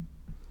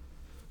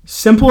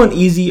Simple and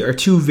easy are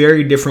two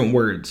very different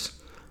words.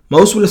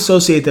 Most would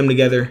associate them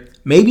together,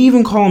 maybe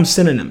even call them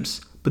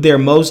synonyms, but they are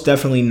most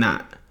definitely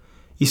not.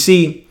 You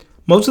see,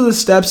 most of the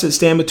steps that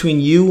stand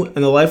between you and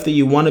the life that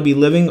you want to be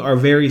living are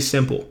very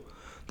simple.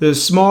 They're the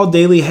small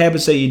daily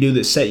habits that you do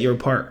that set you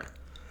apart.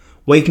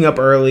 Waking up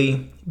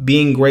early,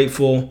 being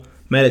grateful,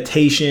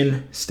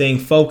 meditation, staying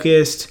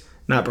focused,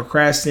 not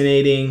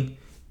procrastinating,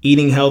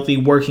 eating healthy,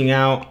 working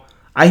out.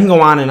 I can go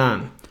on and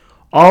on.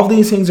 All of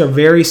these things are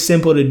very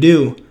simple to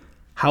do.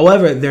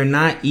 However, they're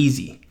not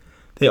easy.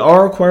 They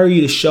all require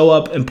you to show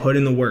up and put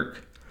in the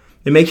work.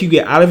 They make you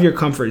get out of your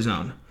comfort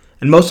zone.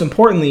 And most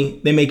importantly,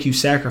 they make you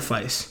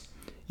sacrifice.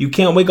 You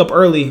can't wake up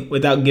early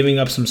without giving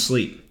up some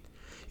sleep.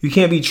 You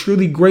can't be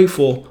truly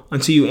grateful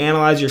until you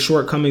analyze your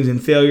shortcomings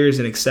and failures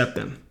and accept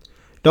them.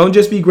 Don't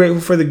just be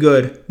grateful for the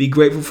good, be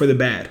grateful for the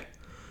bad.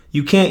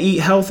 You can't eat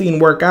healthy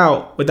and work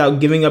out without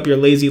giving up your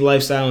lazy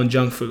lifestyle and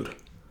junk food.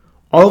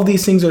 All of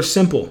these things are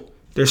simple.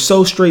 They're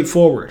so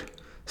straightforward.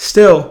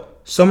 Still,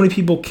 so many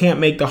people can't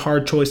make the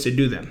hard choice to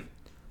do them.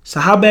 So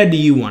how bad do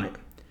you want it?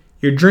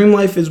 Your dream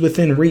life is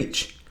within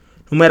reach.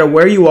 No matter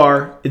where you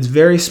are, it's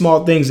very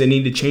small things that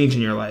need to change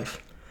in your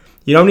life.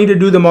 You don't need to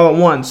do them all at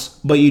once,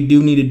 but you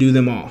do need to do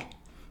them all.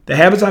 The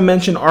habits I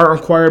mentioned aren't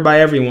required by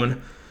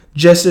everyone,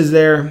 just as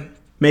there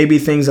may be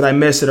things that I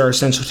miss that are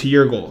essential to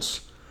your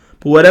goals.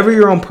 But whatever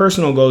your own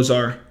personal goals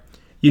are,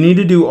 you need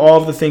to do all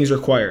of the things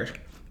required.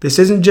 This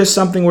isn't just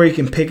something where you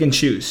can pick and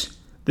choose.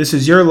 This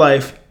is your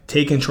life.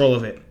 Take control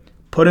of it.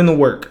 Put in the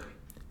work.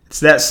 It's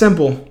that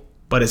simple,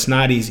 but it's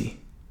not easy.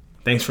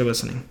 Thanks for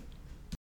listening.